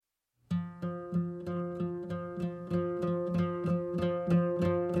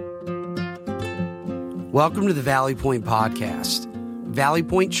Welcome to the Valley Point Podcast. Valley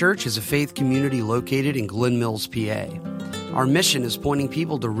Point Church is a faith community located in Glen Mills, PA. Our mission is pointing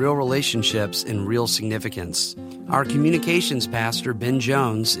people to real relationships and real significance. Our communications pastor, Ben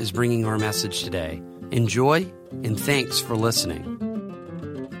Jones, is bringing our message today. Enjoy, and thanks for listening.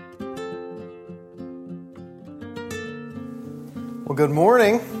 Well, good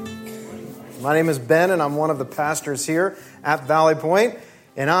morning. My name is Ben, and I'm one of the pastors here at Valley Point.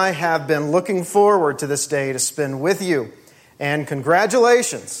 And I have been looking forward to this day to spend with you. And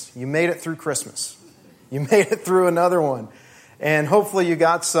congratulations, you made it through Christmas. You made it through another one. And hopefully you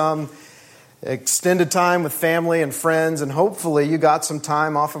got some extended time with family and friends, and hopefully you got some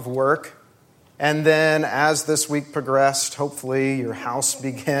time off of work. And then as this week progressed, hopefully your house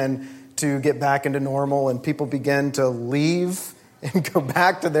began to get back into normal and people began to leave and go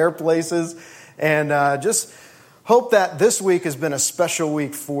back to their places. And just hope that this week has been a special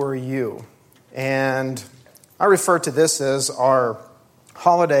week for you. And I refer to this as our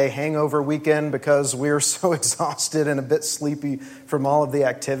holiday hangover weekend because we're so exhausted and a bit sleepy from all of the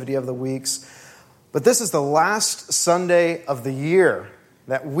activity of the weeks. But this is the last Sunday of the year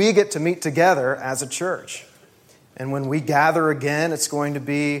that we get to meet together as a church. And when we gather again, it's going to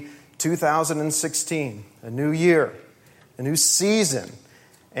be 2016, a new year, a new season,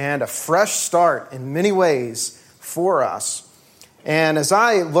 and a fresh start in many ways for us. And as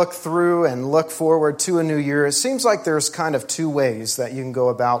I look through and look forward to a new year, it seems like there's kind of two ways that you can go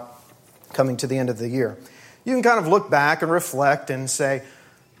about coming to the end of the year. You can kind of look back and reflect and say,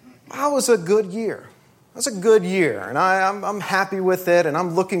 "That was a good year. That's a good year, and I'm happy with it, and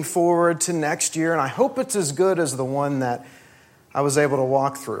I'm looking forward to next year, and I hope it's as good as the one that I was able to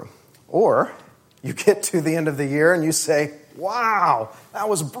walk through." Or you get to the end of the year and you say, "Wow, that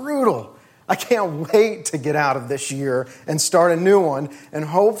was brutal. I can't wait to get out of this year and start a new one, and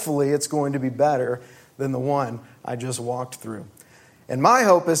hopefully it's going to be better than the one I just walked through." And my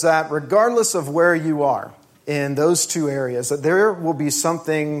hope is that regardless of where you are in those two areas, that there will be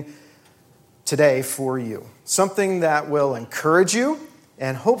something today for you, something that will encourage you,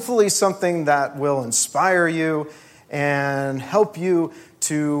 and hopefully something that will inspire you and help you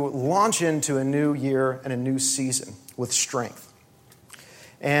to launch into a new year and a new season with strength.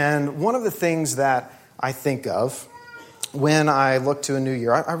 And one of the things that I think of when I look to a new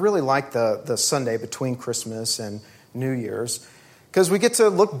year, I really like the Sunday between Christmas and New Year's, because we get to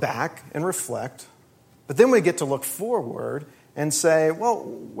look back and reflect, but then we get to look forward and say, well,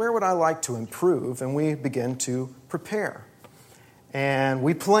 where would I like to improve? And we begin to prepare. And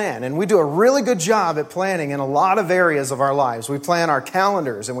we plan, and we do a really good job at planning in a lot of areas of our lives. We plan our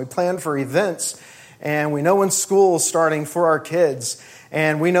calendars, and we plan for events, and we know when school's starting for our kids,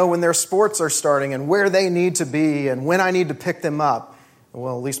 and we know when their sports are starting and where they need to be and when I need to pick them up.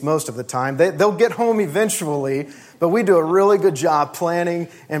 Well, at least most of the time. They'll get home eventually, but we do a really good job planning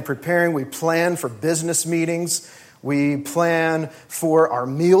and preparing. We plan for business meetings. We plan for our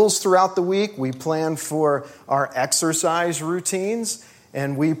meals throughout the week. We plan for our exercise routines.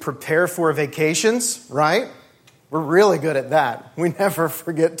 And we prepare for vacations, right? We're really good at that. We never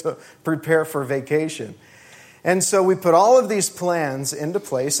forget to prepare for vacation. And so we put all of these plans into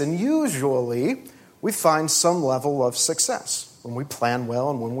place, and usually we find some level of success when we plan well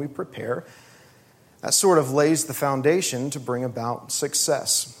and when we prepare. That sort of lays the foundation to bring about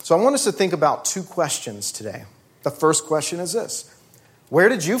success. So I want us to think about two questions today. The first question is this: where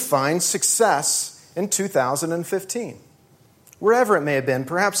did you find success in 2015? Wherever it may have been.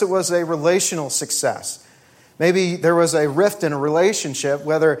 Perhaps it was a relational success. Maybe there was a rift in a relationship,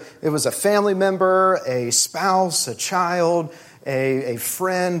 whether it was a family member, a spouse, a child, a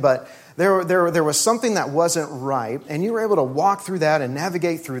friend, but there was something that wasn't right, and you were able to walk through that and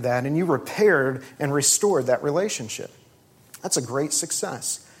navigate through that, and you repaired and restored that relationship. That's a great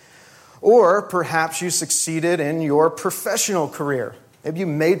success. Or perhaps you succeeded in your professional career. Maybe you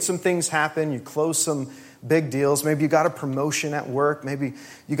made some things happen, you closed some big deals, maybe you got a promotion at work, maybe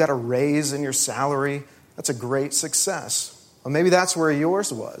you got a raise in your salary. That's a great success. Well, maybe that's where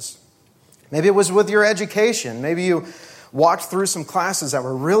yours was. Maybe it was with your education. Maybe you walked through some classes that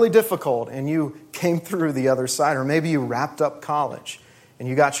were really difficult and you came through the other side. Or maybe you wrapped up college and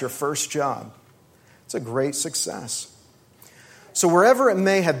you got your first job. It's a great success. So wherever it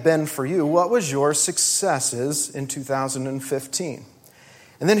may have been for you, what was your successes in 2015?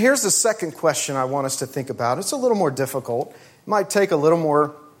 And then here's the second question I want us to think about. It's a little more difficult. It might take a little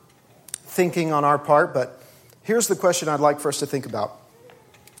more thinking on our part, but here's the question I'd like for us to think about.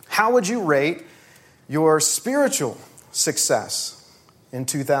 How would you rate your spiritual success in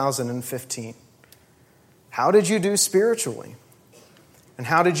 2015? How did you do spiritually? And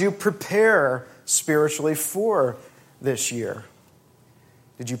how did you prepare spiritually for this year?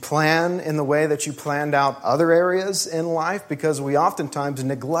 Did you plan in the way that you planned out other areas in life? Because we oftentimes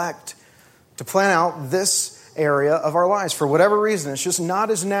neglect to plan out this area of our lives. For whatever reason, it's just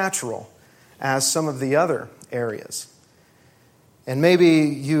not as natural as some of the other areas. And maybe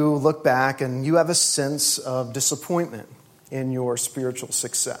you look back and you have a sense of disappointment in your spiritual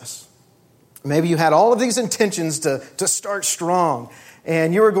success. Maybe you had all of these intentions to start strong,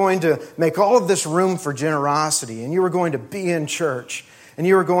 and you were going to make all of this room for generosity, and you were going to be in church, and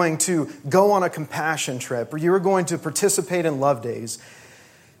you were going to go on a compassion trip, or you were going to participate in love days.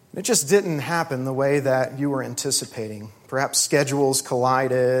 It just didn't happen the way that you were anticipating. Perhaps schedules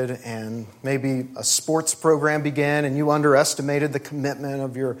collided, and maybe a sports program began, and you underestimated the commitment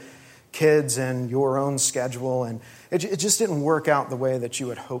of your kids and your own schedule, and it just didn't work out the way that you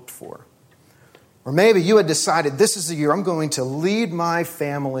had hoped for. Or maybe you had decided, this is the year I'm going to lead my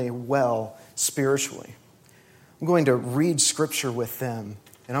family well spiritually. I'm going to read Scripture with them,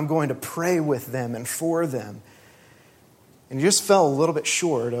 and I'm going to pray with them and for them. And you just fell a little bit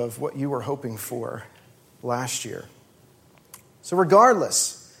short of what you were hoping for last year. So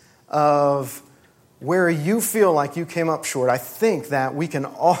regardless of where you feel like you came up short, I think that we can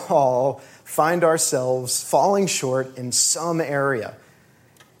all find ourselves falling short in some area.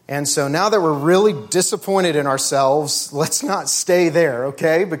 And so now that we're really disappointed in ourselves, let's not stay there,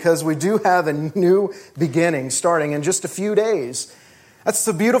 okay? Because we do have a new beginning starting in just a few days. That's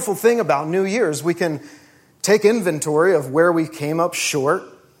the beautiful thing about New Year's. We can take inventory of where we came up short,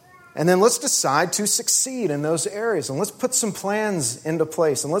 and then let's decide to succeed in those areas. And let's put some plans into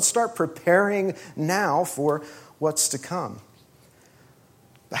place, and let's start preparing now for what's to come.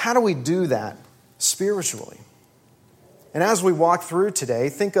 But how do we do that spiritually? And as we walk through today,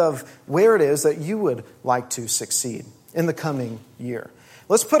 think of where it is that you would like to succeed in the coming year.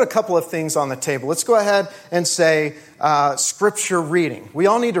 Let's put a couple of things on the table. Let's go ahead and say Scripture reading. We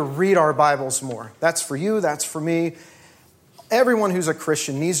all need to read our Bibles more. That's for you, that's for me. Everyone who's a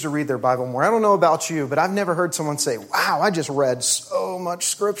Christian needs to read their Bible more. I don't know about you, but I've never heard someone say, wow, I just read so much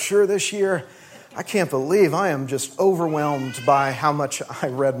Scripture this year. I can't believe I am just overwhelmed by how much I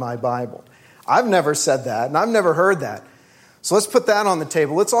read my Bible. I've never said that, and I've never heard that. So let's put that on the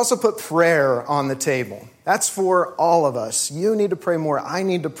table. Let's also put prayer on the table. That's for all of us. You need to pray more. I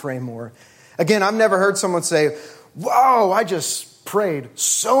need to pray more. Again, I've never heard someone say, whoa, I just prayed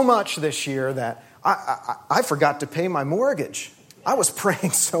so much this year that I forgot to pay my mortgage. I was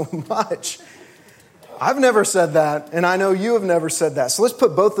praying so much. I've never said that, and I know you have never said that. So let's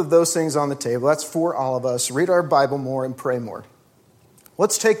put both of those things on the table. That's for all of us. Read our Bible more and pray more.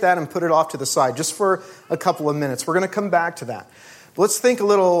 Let's take that and put it off to the side just for a couple of minutes. We're going to come back to that. But let's think a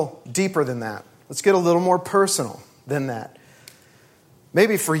little deeper than that. Let's get a little more personal than that.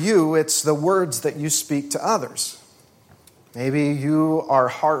 Maybe for you, it's the words that you speak to others. Maybe you are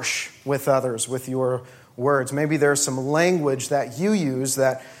harsh with others with your words. Maybe there's some language that you use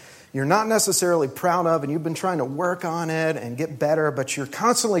that you're not necessarily proud of, and you've been trying to work on it and get better, but you're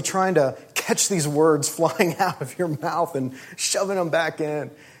constantly trying to catch these words flying out of your mouth and shoving them back in.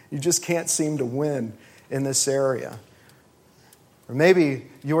 You just can't seem to win in this area. Or maybe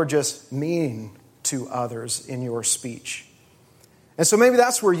you're just mean to others in your speech. And so maybe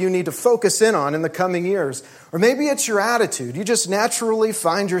that's where you need to focus in on in the coming years. Or maybe it's your attitude. You just naturally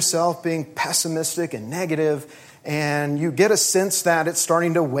find yourself being pessimistic and negative, and you get a sense that it's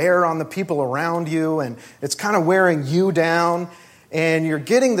starting to wear on the people around you, and it's kind of wearing you down. And you're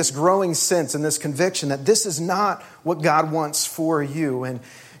getting this growing sense and this conviction that this is not what God wants for you. And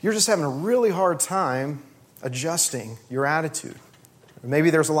you're just having a really hard time adjusting your attitude. Or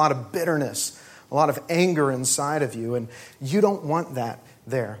maybe there's a lot of bitterness, a lot of anger inside of you, and you don't want that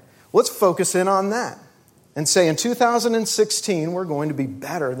there. Let's focus in on that and say in 2016, we're going to be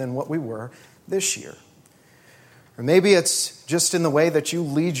better than what we were this year. Or maybe it's just in the way that you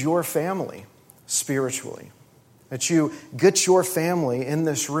lead your family spiritually, that you get your family in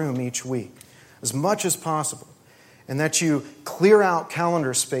this room each week as much as possible, and that you clear out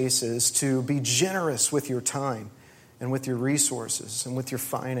calendar spaces to be generous with your time and with your resources and with your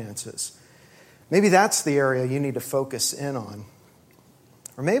finances. Maybe that's the area you need to focus in on.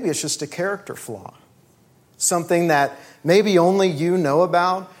 Or maybe it's just a character flaw, something that maybe only you know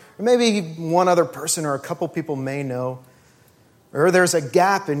about, or maybe one other person or a couple people may know. Or there's a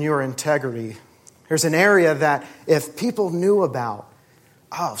gap in your integrity. There's an area that if people knew about,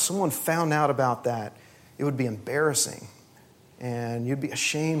 if someone found out about that, it would be embarrassing, and you'd be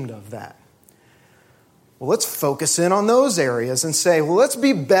ashamed of that. Well, let's focus in on those areas and say, well, let's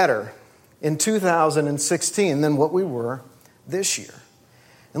be better in 2016 than what we were this year.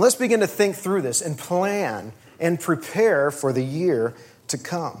 And let's begin to think through this and plan and prepare for the year to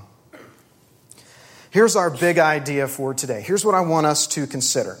come. Here's our big idea for today. Here's what I want us to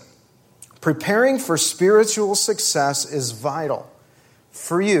consider. Preparing for spiritual success is vital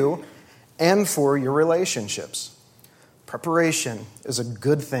for you and for your relationships. Preparation is a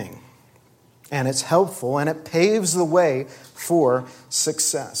good thing, and it's helpful, and it paves the way for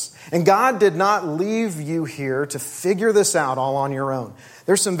success. And God did not leave you here to figure this out all on your own.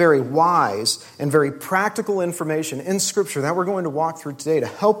 There's some very wise and very practical information in Scripture that we're going to walk through today to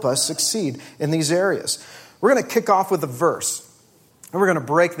help us succeed in these areas. We're going to kick off with a verse, and we're going to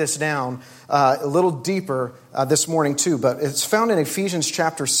break this down a little deeper this morning too, but it's found in Ephesians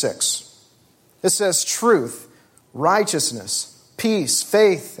chapter 6. It says, truth, righteousness, peace,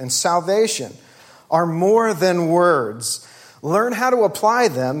 faith, and salvation are more than words. Learn how to apply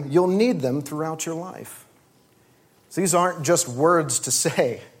them. You'll need them throughout your life. So these aren't just words to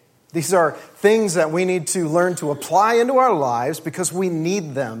say. These are things that we need to learn to apply into our lives because we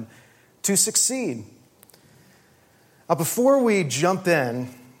need them to succeed. Now, before we jump in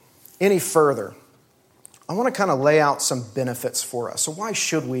any further, I want to kind of lay out some benefits for us. So why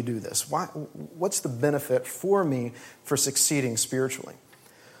should we do this? What's the benefit for me for succeeding spiritually?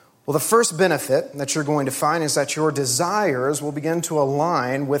 Well, the first benefit that you're going to find is that your desires will begin to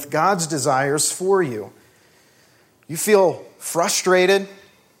align with God's desires for you. You feel frustrated.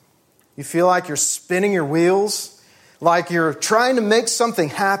 You feel like you're spinning your wheels, like you're trying to make something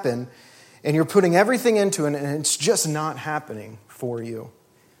happen, and you're putting everything into it, and it's just not happening for you.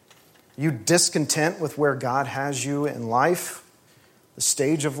 You discontent with where God has you in life, the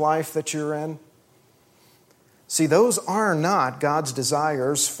stage of life that you're in? See, those are not God's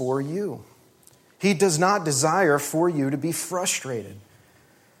desires for you. He does not desire for you to be frustrated.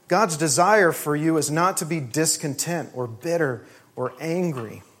 God's desire for you is not to be discontent or bitter or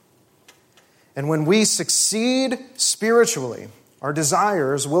angry. And when we succeed spiritually, our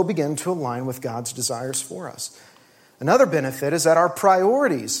desires will begin to align with God's desires for us. Another benefit is that our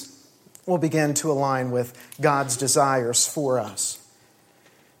priorities will begin to align with God's desires for us.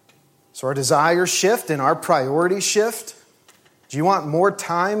 So our desires shift and our priorities shift. Do you want more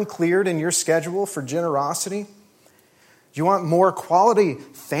time cleared in your schedule for generosity? Do you want more quality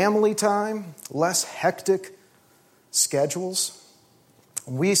family time, less hectic schedules?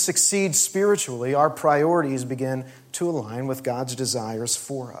 When we succeed spiritually, our priorities begin to align with God's desires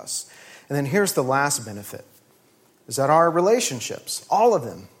for us. And then here's the last benefit, is that our relationships, all of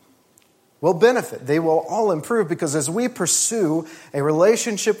them, will benefit. They will all improve because as we pursue a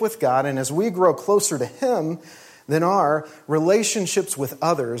relationship with God and as we grow closer to Him, then our relationships with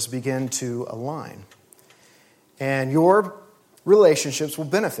others begin to align. And your relationships will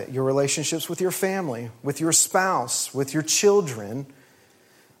benefit. Your relationships with your family, with your spouse, with your children.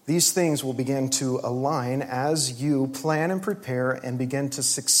 These things will begin to align as you plan and prepare and begin to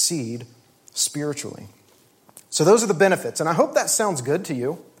succeed spiritually. So those are the benefits. And I hope that sounds good to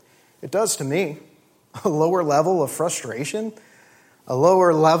you. It does to me. A lower level of frustration, a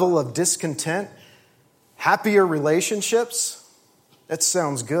lower level of discontent, happier relationships. That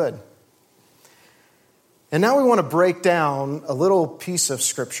sounds good. And now we want to break down a little piece of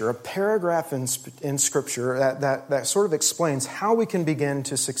Scripture, a paragraph in Scripture that sort of explains how we can begin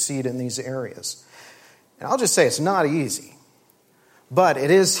to succeed in these areas. And I'll just say it's not easy, but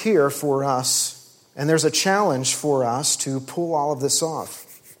it is here for us, and there's a challenge for us to pull all of this off.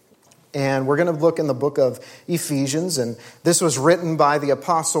 And we're going to look in the book of Ephesians, and this was written by the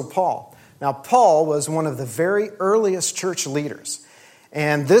Apostle Paul. Now, Paul was one of the very earliest church leaders,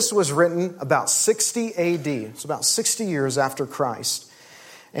 and this was written about 60 AD. It's about 60 years after Christ.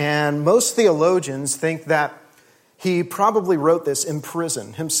 And most theologians think that he probably wrote this in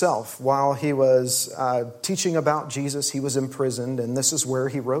prison himself. While he was teaching about Jesus, he was imprisoned, and this is where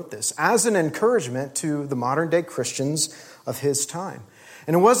he wrote this, as an encouragement to the modern-day Christians of his time.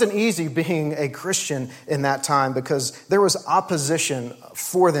 And it wasn't easy being a Christian in that time because there was opposition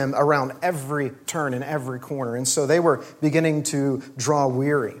for them around every turn and every corner. And so they were beginning to draw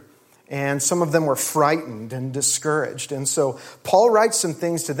weary. And some of them were frightened and discouraged. And so Paul writes some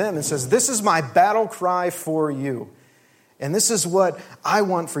things to them and says, this is my battle cry for you. And this is what I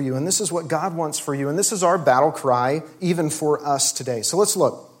want for you. And this is what God wants for you. And this is our battle cry even for us today. So let's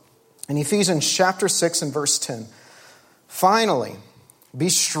look. In Ephesians chapter 6 and verse 10. Finally, be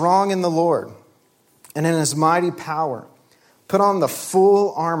strong in the Lord and in His mighty power. Put on the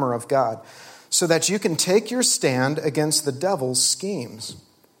full armor of God so that you can take your stand against the devil's schemes.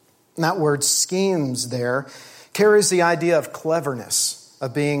 And that word schemes there carries the idea of cleverness,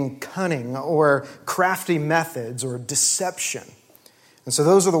 of being cunning or crafty methods or deception. And And so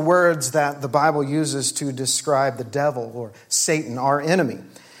those are the words that the Bible uses to describe the devil or Satan, our enemy. And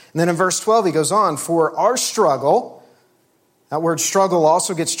then in verse 12 he goes on, for our struggle, that word struggle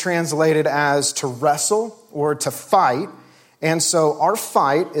also gets translated as to wrestle or to fight. And so our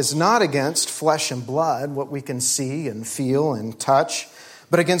fight is not against flesh and blood, what we can see and feel and touch,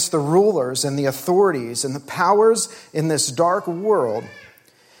 but against the rulers and the authorities and the powers in this dark world,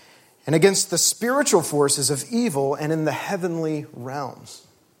 and against the spiritual forces of evil and in the heavenly realms.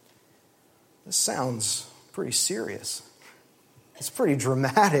 This sounds pretty serious. It's pretty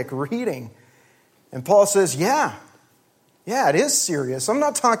dramatic reading. And Paul says, yeah, it is serious. I'm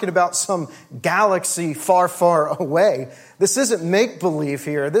not talking about some galaxy far, far away. This isn't make-believe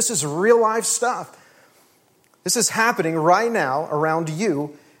here. This is real-life stuff. This is happening right now around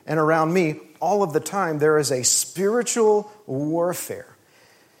you and around me all of the time. There is a spiritual warfare.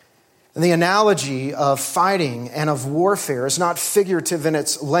 And the analogy of fighting and of warfare is not figurative in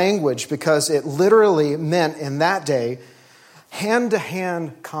its language because it literally meant in that day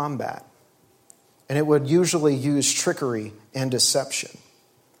hand-to-hand combat. And it would usually use trickery and deception.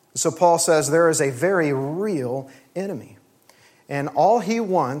 So Paul says there is a very real enemy. And all he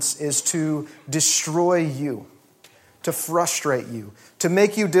wants is to destroy you, to frustrate you, to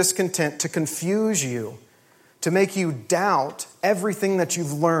make you discontent, to confuse you, to make you doubt everything that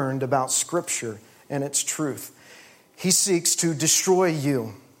you've learned about Scripture and its truth. He seeks to destroy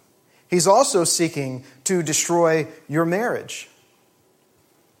you. He's also seeking to destroy your marriage.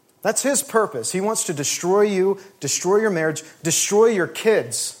 That's his purpose. He wants to destroy you, destroy your marriage, destroy your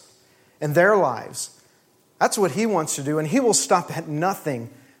kids and their lives. That's what he wants to do, and he will stop at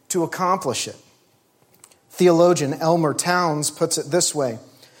nothing to accomplish it. Theologian Elmer Towns puts it this way: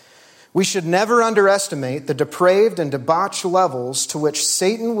 we should never underestimate the depraved and debauched levels to which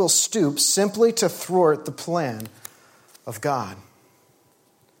Satan will stoop simply to thwart the plan of God.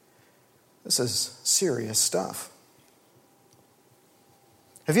 This is serious stuff.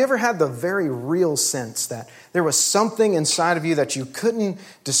 Have you ever had the very real sense that there was something inside of you that you couldn't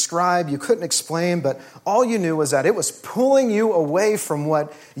describe, you couldn't explain, but all you knew was that it was pulling you away from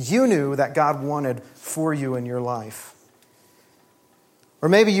what you knew that God wanted for you in your life? Or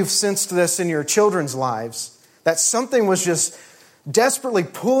maybe you've sensed this in your children's lives, that something was just desperately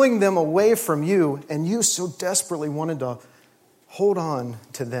pulling them away from you, and you so desperately wanted to hold on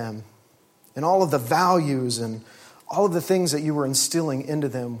to them. And all of the values and all of the things that you were instilling into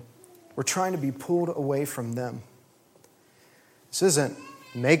them were trying to be pulled away from them. This isn't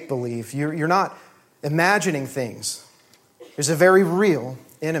make-believe. You're not imagining things. There's a very real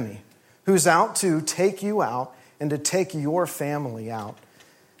enemy who's out to take you out and to take your family out.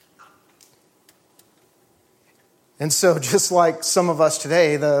 And so just like some of us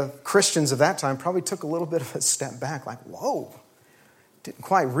today, the Christians of that time probably took a little bit of a step back, like, whoa, didn't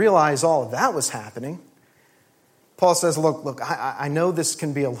quite realize all of that was happening. Paul says, look, I know this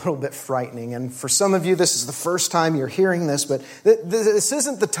can be a little bit frightening, and for some of you, this is the first time you're hearing this, but this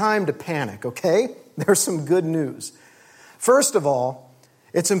isn't the time to panic, okay? There's some good news. First of all,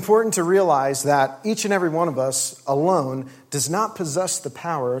 it's important to realize that each and every one of us alone does not possess the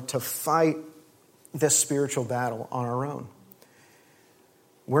power to fight this spiritual battle on our own.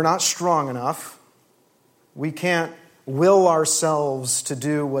 We're not strong enough. We can't will ourselves to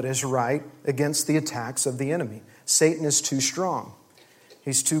do what is right against the attacks of the enemy. Satan is too strong.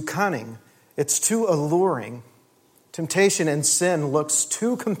 He's too cunning. It's too alluring. Temptation and sin looks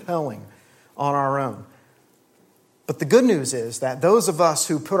too compelling on our own. But the good news is that those of us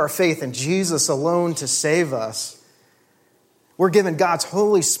who put our faith in Jesus alone to save us, we're given God's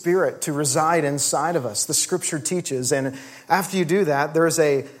Holy Spirit to reside inside of us, the Scripture teaches. And after you do that, there's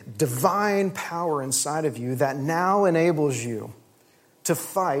a divine power inside of you that now enables you to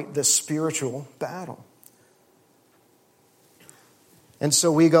fight this spiritual battle. And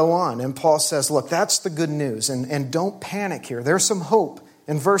so we go on, and Paul says, look, that's the good news, and don't panic here. There's some hope.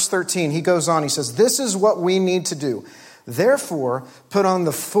 In verse 13, he goes on, he says, this is what we need to do. Therefore, put on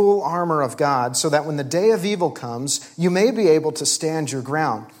the full armor of God, so that when the day of evil comes, you may be able to stand your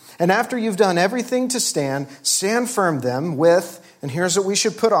ground. And after you've done everything to stand firm then with, and here's what we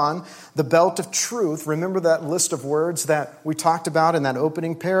should put on, the belt of truth. Remember that list of words that we talked about in that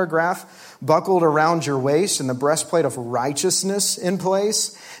opening paragraph? Buckled around your waist and the breastplate of righteousness in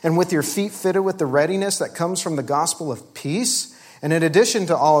place, and with your feet fitted with the readiness that comes from the gospel of peace. And in addition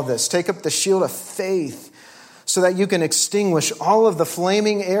to all of this, take up the shield of faith so that you can extinguish all of the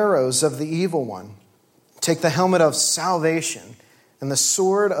flaming arrows of the evil one. Take the helmet of salvation and the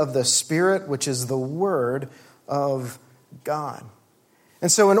sword of the Spirit, which is the word of God.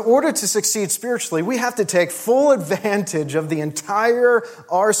 And so in order to succeed spiritually, we have to take full advantage of the entire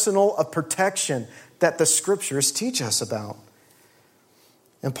arsenal of protection that the Scriptures teach us about.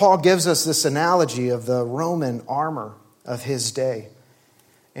 And Paul gives us this analogy of the Roman armor of his day.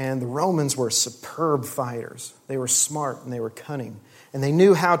 And the Romans were superb fighters. They were smart and they were cunning. And they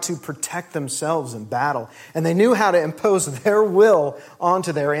knew how to protect themselves in battle. And they knew how to impose their will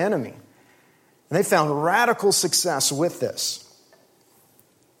onto their enemy. And they found radical success with this.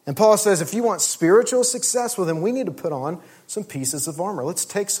 And Paul says, if you want spiritual success, well, then we need to put on some pieces of armor. Let's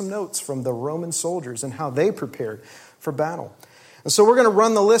take some notes from the Roman soldiers and how they prepared for battle. And so we're going to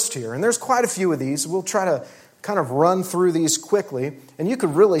run the list here. And there's quite a few of these. We'll try to kind of run through these quickly. And you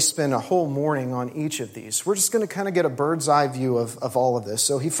could really spend a whole morning on each of these. We're just going to kind of get a bird's eye view of all of this.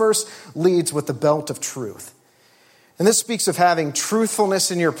 So he first leads with the belt of truth. And this speaks of having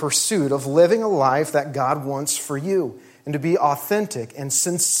truthfulness in your pursuit of living a life that God wants for you, and to be authentic and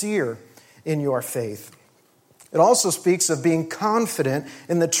sincere in your faith. It also speaks of being confident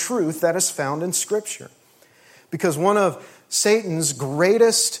in the truth that is found in Scripture. Because one of Satan's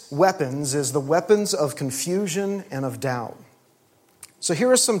greatest weapons is the weapons of confusion and of doubt. So here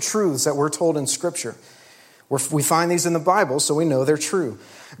are some truths that we're told in Scripture. We find these in the Bible, so we know they're true.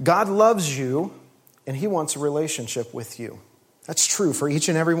 God loves you, and He wants a relationship with you. That's true for each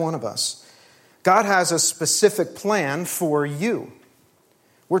and every one of us. God has a specific plan for you.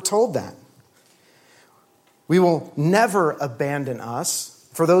 We're told that. We will never abandon us.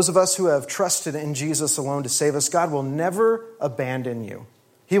 For those of us who have trusted in Jesus alone to save us, God will never abandon you.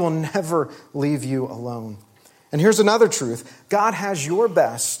 He will never leave you alone. And here's another truth. God has your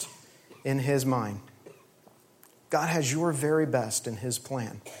best in His mind. God has your very best in His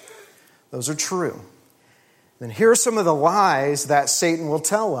plan. Those are true. Then here are some of the lies that Satan will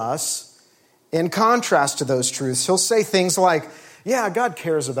tell us in contrast to those truths. He'll say things like, yeah, God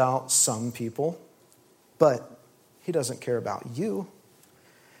cares about some people, but He doesn't care about you.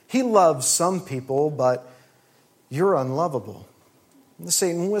 He loves some people, but you're unlovable. And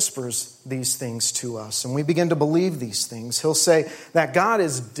Satan whispers these things to us, and we begin to believe these things. He'll say that God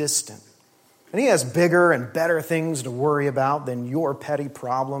is distant, and He has bigger and better things to worry about than your petty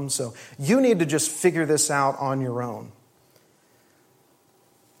problems, so you need to just figure this out on your own.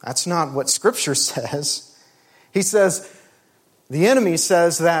 That's not what Scripture says. He says, the enemy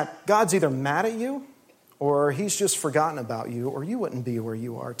says that God's either mad at you, or He's just forgotten about you, or you wouldn't be where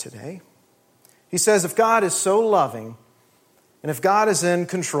you are today. He says, if God is so loving, and if God is in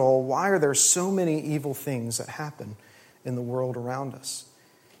control, why are there so many evil things that happen in the world around us?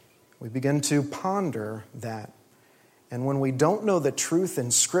 We begin to ponder that. And when we don't know the truth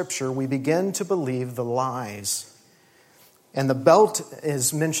in Scripture, we begin to believe the lies. And the belt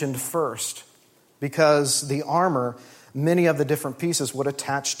is mentioned first because the armor, many of the different pieces would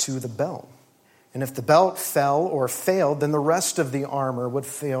attach to the belt. And if the belt fell or failed, then the rest of the armor would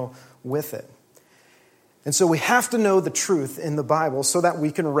fail with it. And so we have to know the truth in the Bible so that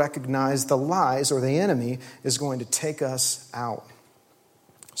we can recognize the lies or the enemy is going to take us out.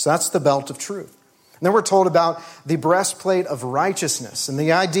 So that's the belt of truth. And then we're told about the breastplate of righteousness. And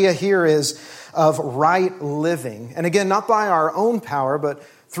the idea here is of right living. And again, not by our own power, but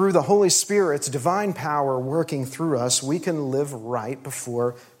through the Holy Spirit's divine power working through us, we can live right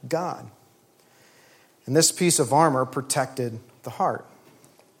before God. And this piece of armor protected the heart.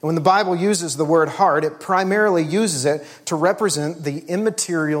 And when the Bible uses the word heart, it primarily uses it to represent the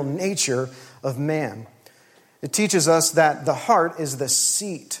immaterial nature of man. It teaches us that the heart is the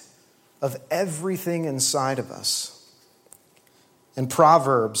seat of everything inside of us. In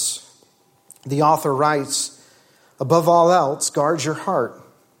Proverbs, the author writes, above all else, guard your heart,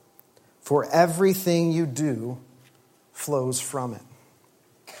 for everything you do flows from it.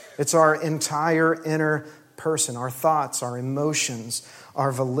 It's our entire inner person, our thoughts, our emotions,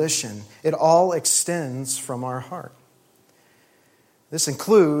 our volition. It all extends from our heart. This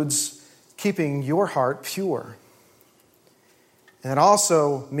includes keeping your heart pure. And it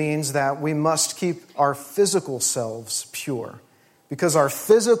also means that we must keep our physical selves pure, because our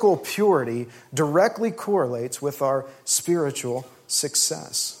physical purity directly correlates with our spiritual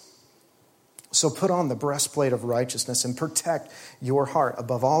success. So put on the breastplate of righteousness and protect your heart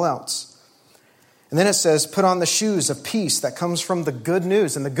above all else. And then it says, put on the shoes of peace that comes from the good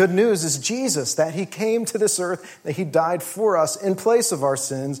news. And the good news is Jesus, that He came to this earth, that He died for us in place of our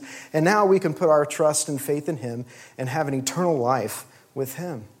sins. And now we can put our trust and faith in Him and have an eternal life with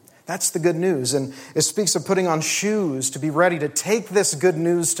Him. That's the good news. And it speaks of putting on shoes to be ready to take this good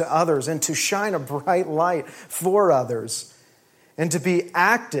news to others and to shine a bright light for others. And to be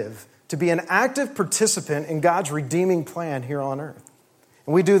active, to be an active participant in God's redeeming plan here on earth.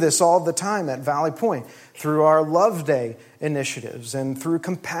 We do this all the time at Valley Point through our Love Day initiatives and through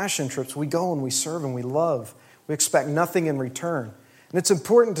compassion trips. We go and we serve and we love. We expect nothing in return. And it's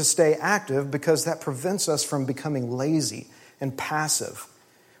important to stay active because that prevents us from becoming lazy and passive,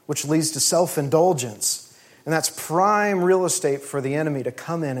 which leads to self-indulgence. And that's prime real estate for the enemy to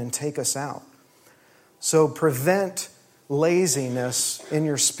come in and take us out. So prevent laziness in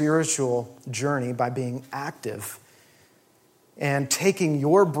your spiritual journey by being active and taking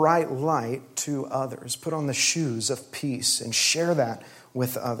your bright light to others. Put on the shoes of peace and share that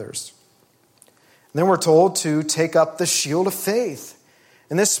with others. And then we're told to take up the shield of faith.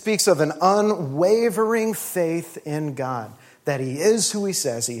 And this speaks of an unwavering faith in God, that He is who He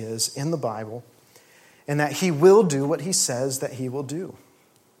says He is in the Bible, and that He will do what He says that He will do.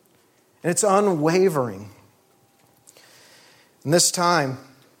 And it's unwavering. And this time,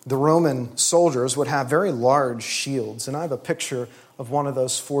 the Roman soldiers would have very large shields. And I have a picture of one of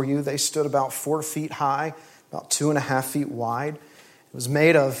those for you. They stood about 4 feet high, about 2.5 feet wide. It was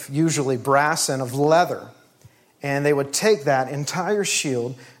made of usually brass and of leather. And they would take that entire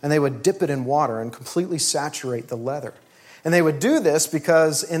shield and they would dip it in water and completely saturate the leather. And they would do this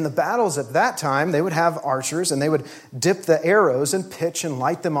because in the battles at that time, they would have archers and they would dip the arrows and pitch and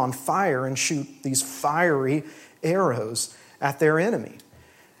light them on fire and shoot these fiery arrows at their enemy.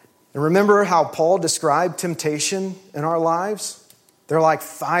 And remember how Paul described temptation in our lives? They're like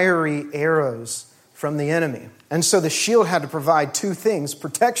fiery arrows from the enemy. And so the shield had to provide two things: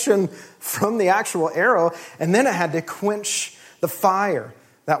 protection from the actual arrow, and then it had to quench the fire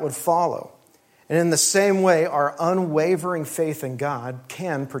that would follow. And in the same way, our unwavering faith in God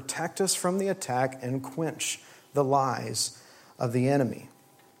can protect us from the attack and quench the lies of the enemy.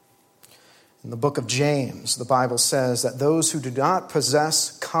 In the book of James, the Bible says that those who do not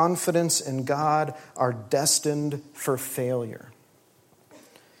possess confidence in God are destined for failure.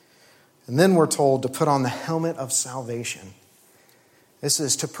 And then we're told to put on the helmet of salvation. This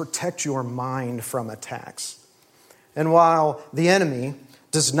is to protect your mind from attacks. And while the enemy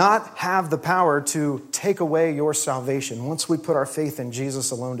does not have the power to take away your salvation, once we put our faith in Jesus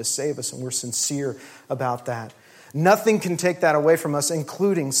alone to save us, and we're sincere about that, nothing can take that away from us,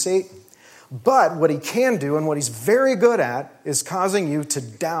 including Satan. But what he can do, and what he's very good at, is causing you to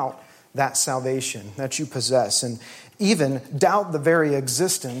doubt that salvation that you possess, and even doubt the very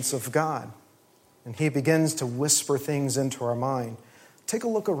existence of God. And he begins to whisper things into our mind. Take a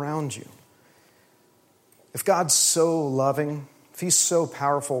look around you. If God's so loving, if He's so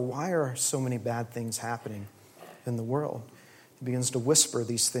powerful, why are so many bad things happening in the world? He begins to whisper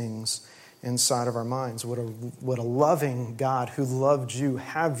these things inside of our minds. Would a loving God who loved you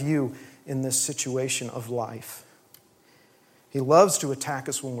have you in this situation of life? He loves to attack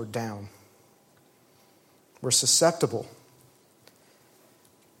us when we're down. We're susceptible.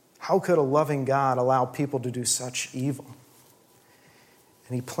 How could a loving God allow people to do such evil?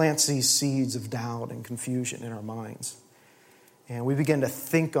 And He plants these seeds of doubt and confusion in our minds. And we begin to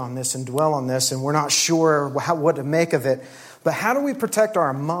think on this and dwell on this, and we're not sure what to make of it. But how do we protect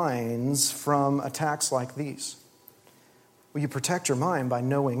our minds from attacks like these? Well, you protect your mind by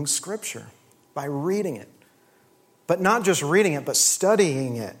knowing Scripture, by reading it. But not just reading it, but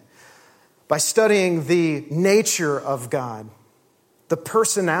studying it. By studying the nature of God, the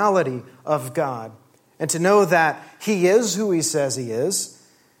personality of God, and to know that He is who He says He is,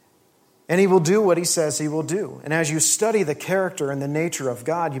 and He will do what He says He will do. And as you study the character and the nature of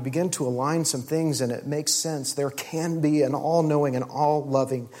God, you begin to align some things, and it makes sense. There can be an all-knowing and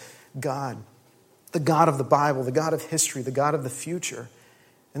all-loving God. The God of the Bible, the God of history, the God of the future.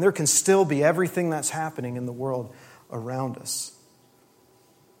 And there can still be everything that's happening in the world around us.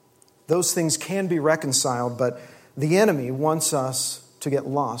 Those things can be reconciled, but the enemy wants us to get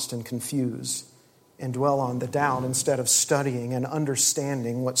lost and confused and dwell on the doubt instead of studying and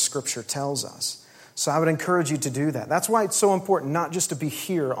understanding what Scripture tells us. So I would encourage you to do that. That's why it's so important not just to be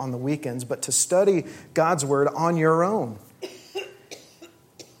here on the weekends, but to study God's Word on your own.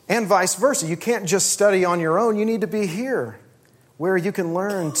 And vice versa. You can't just study on your own. You need to be here where you can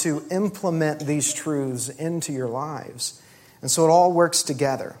learn to implement these truths into your lives. And so it all works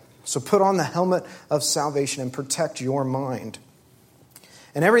together. So put on the helmet of salvation and protect your mind.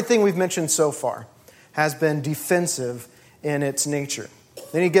 And everything we've mentioned so far has been defensive in its nature.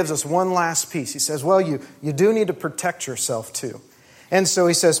 Then he gives us one last piece. He says, well, you do need to protect yourself too. And so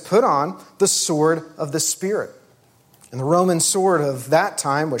he says, put on the sword of the Spirit. And the Roman sword of that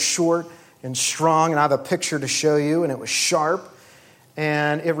time was short and strong, and I have a picture to show you, and it was sharp,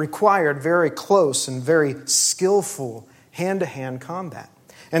 and it required very close and very skillful hand-to-hand combat.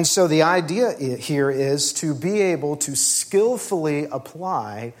 And so the idea here is to be able to skillfully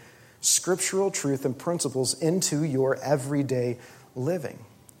apply scriptural truth and principles into your everyday living.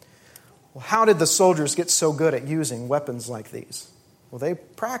 Well, how did the soldiers get so good at using weapons like these? Well, they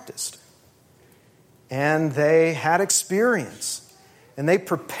practiced. And they had experience. And they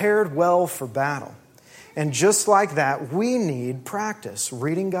prepared well for battle. And just like that, we need practice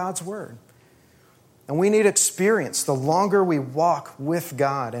reading God's Word. And we need experience. The longer we walk with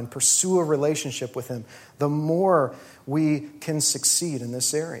God and pursue a relationship with Him, the more we can succeed in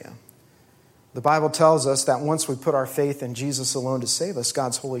this area. The Bible tells us that once we put our faith in Jesus alone to save us,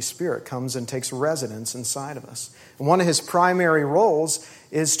 God's Holy Spirit comes and takes residence inside of us. And one of His primary roles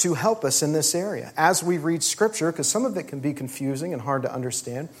is to help us in this area as we read Scripture, because some of it can be confusing and hard to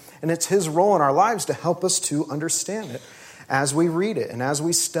understand. And it's His role in our lives to help us to understand it as we read it and as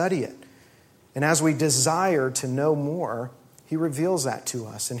we study it. And as we desire to know more, He reveals that to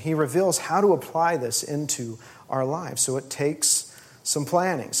us. And He reveals how to apply this into our lives. So it takes some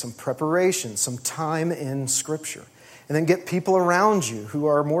planning, some preparation, some time in Scripture. And then get people around you who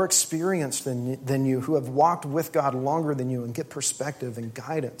are more experienced than you, who have walked with God longer than you, and get perspective and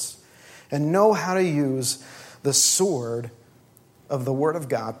guidance. And know how to use the sword of the Word of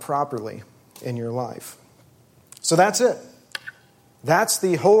God properly in your life. So that's it. That's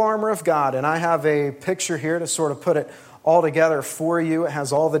the whole armor of God. And I have a picture here to sort of put it all together for you. It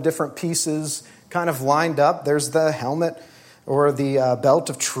has all the different pieces kind of lined up. There's the helmet or the belt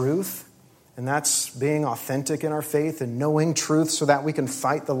of truth. And that's being authentic in our faith and knowing truth so that we can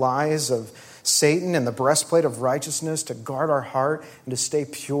fight the lies of Satan, and the breastplate of righteousness to guard our heart and to stay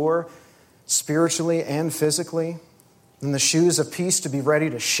pure spiritually and physically. And the shoes of peace to be ready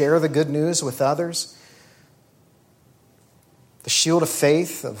to share the good news with others. The shield of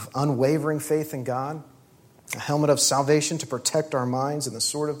faith, of unwavering faith in God. A helmet of salvation to protect our minds, and the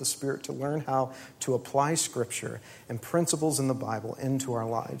sword of the Spirit to learn how to apply Scripture and principles in the Bible into our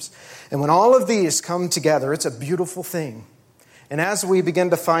lives. And when all of these come together, it's a beautiful thing. And as we begin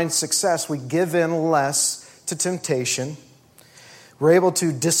to find success, we give in less to temptation. We're able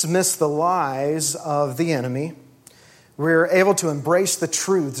to dismiss the lies of the enemy. We're able to embrace the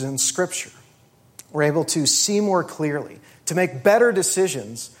truths in Scripture. We're able to see more clearly, to make better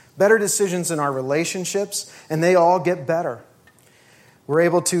decisions in our relationships, and they all get better. We're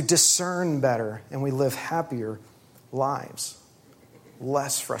able to discern better, and we live happier lives.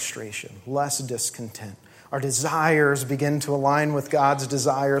 Less frustration, less discontent. Our desires begin to align with God's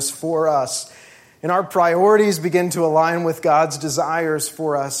desires for us, and our priorities begin to align with God's desires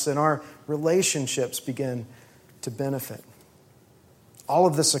for us, and our relationships begin to benefit. All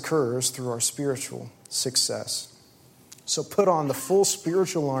of this occurs through our spiritual success. So put on the full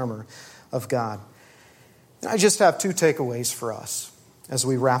spiritual armor of God. And I just have two takeaways for us as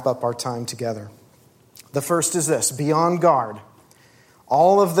we wrap up our time together. The first is this: be on guard.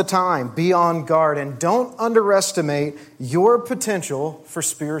 All of the time, be on guard. And don't underestimate your potential for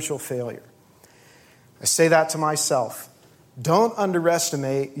spiritual failure. I say that to myself. Don't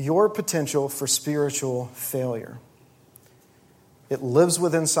underestimate your potential for spiritual failure. It lives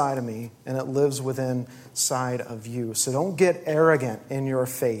within inside of me, and it lives within inside of you. So don't get arrogant in your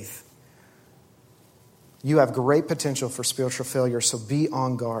faith. You have great potential for spiritual failure, so be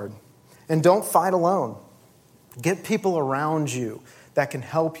on guard. And don't fight alone. Get people around you that can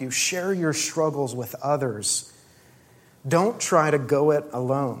help you. Share your struggles with others. Don't try to go it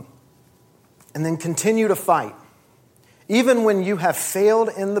alone. And then continue to fight. Even when you have failed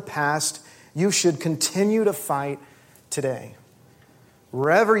in the past, you should continue to fight today.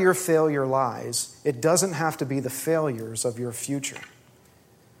 Wherever your failure lies, it doesn't have to be the failures of your future.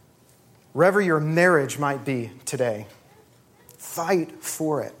 Wherever your marriage might be today, fight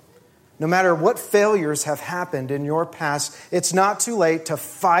for it. No matter what failures have happened in your past, it's not too late to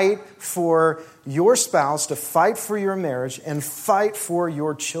fight for your spouse, to fight for your marriage, and fight for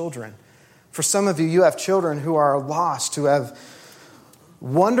your children. For some of you, you have children who are lost, who have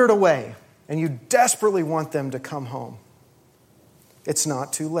wandered away, and you desperately want them to come home. It's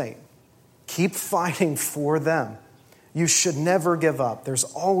not too late. Keep fighting for them. You should never give up. There's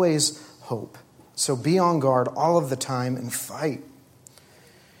always hope. So be on guard all of the time and fight.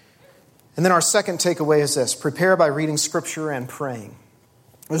 And then our second takeaway is this: prepare by reading Scripture and praying.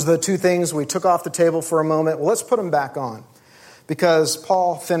 Those are the two things we took off the table for a moment. Well, let's put them back on. Because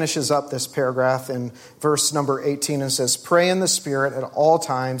Paul finishes up this paragraph in verse number 18 and says, "Pray in the Spirit at all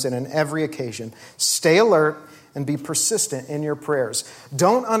times and in every occasion. Stay alert and be persistent in your prayers."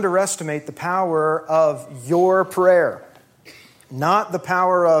 Don't underestimate the power of your prayer. Not the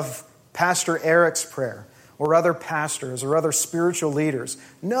power of Pastor Eric's prayer or other pastors or other spiritual leaders.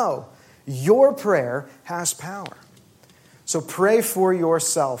 No, your prayer has power. So pray for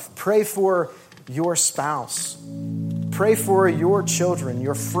yourself. Pray for your spouse. Pray for your children,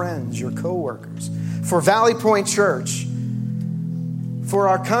 your friends, your coworkers, for Valley Point Church, for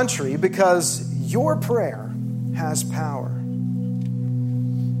our country, because your prayer has power.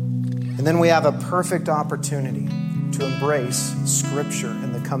 And then we have a perfect opportunity to embrace Scripture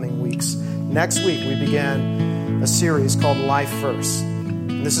in the coming weeks. Next week, we begin a series called Life Verse.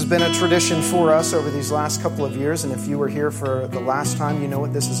 And this has been a tradition for us over these last couple of years, and if you were here for the last time, you know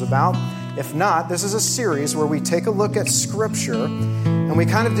what this is about. If not, this is a series where we take a look at Scripture and we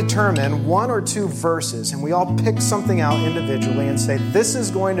kind of determine one or two verses, and we all pick something out individually and say, this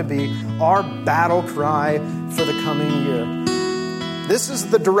is going to be our battle cry for the coming year. This is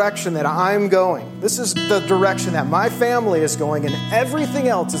the direction that I'm going. This is the direction that my family is going, and everything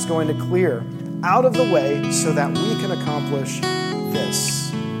else is going to clear out of the way so that we can accomplish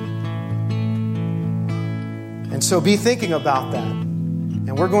this. And so be thinking about that.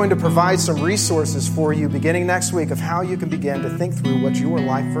 And we're going to provide some resources for you beginning next week of how you can begin to think through what your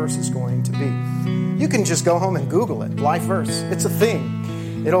life verse is going to be. You can just go home and Google it, life verse. It's a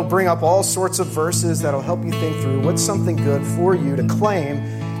thing. It'll bring up all sorts of verses that'll help you think through what's something good for you to claim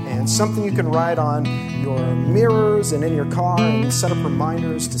and something you can write on your mirrors and in your car and set up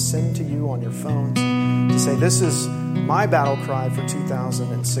reminders to send to you on your phones to say, this is my battle cry for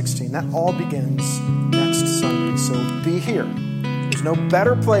 2016. That all begins next Sunday. So be here. There's no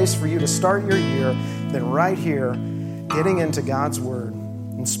better place for you to start your year than right here, getting into God's Word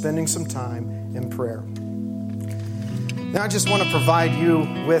and spending some time in prayer. Now I just want to provide you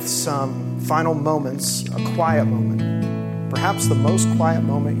with some final moments, a quiet moment. Perhaps the most quiet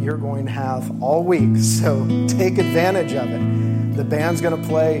moment you're going to have all week, so take advantage of it. The band's going to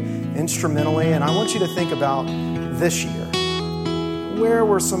play instrumentally, and I want you to think about this year. Where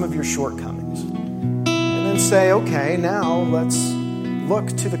were some of your shortcomings? And then say, okay, now let's look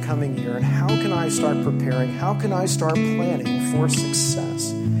to the coming year, and how can I start preparing? How can I start planning for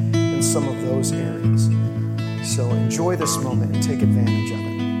success in some of those areas? So enjoy this moment and take advantage of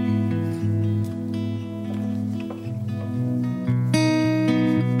it.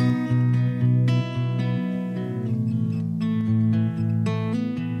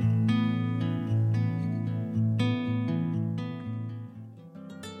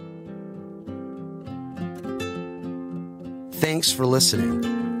 Thanks for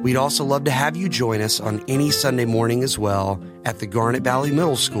listening. We'd also love to have you join us on any Sunday morning as well at the Garnet Valley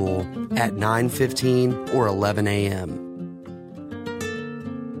Middle School at 9:15 or 11 a.m.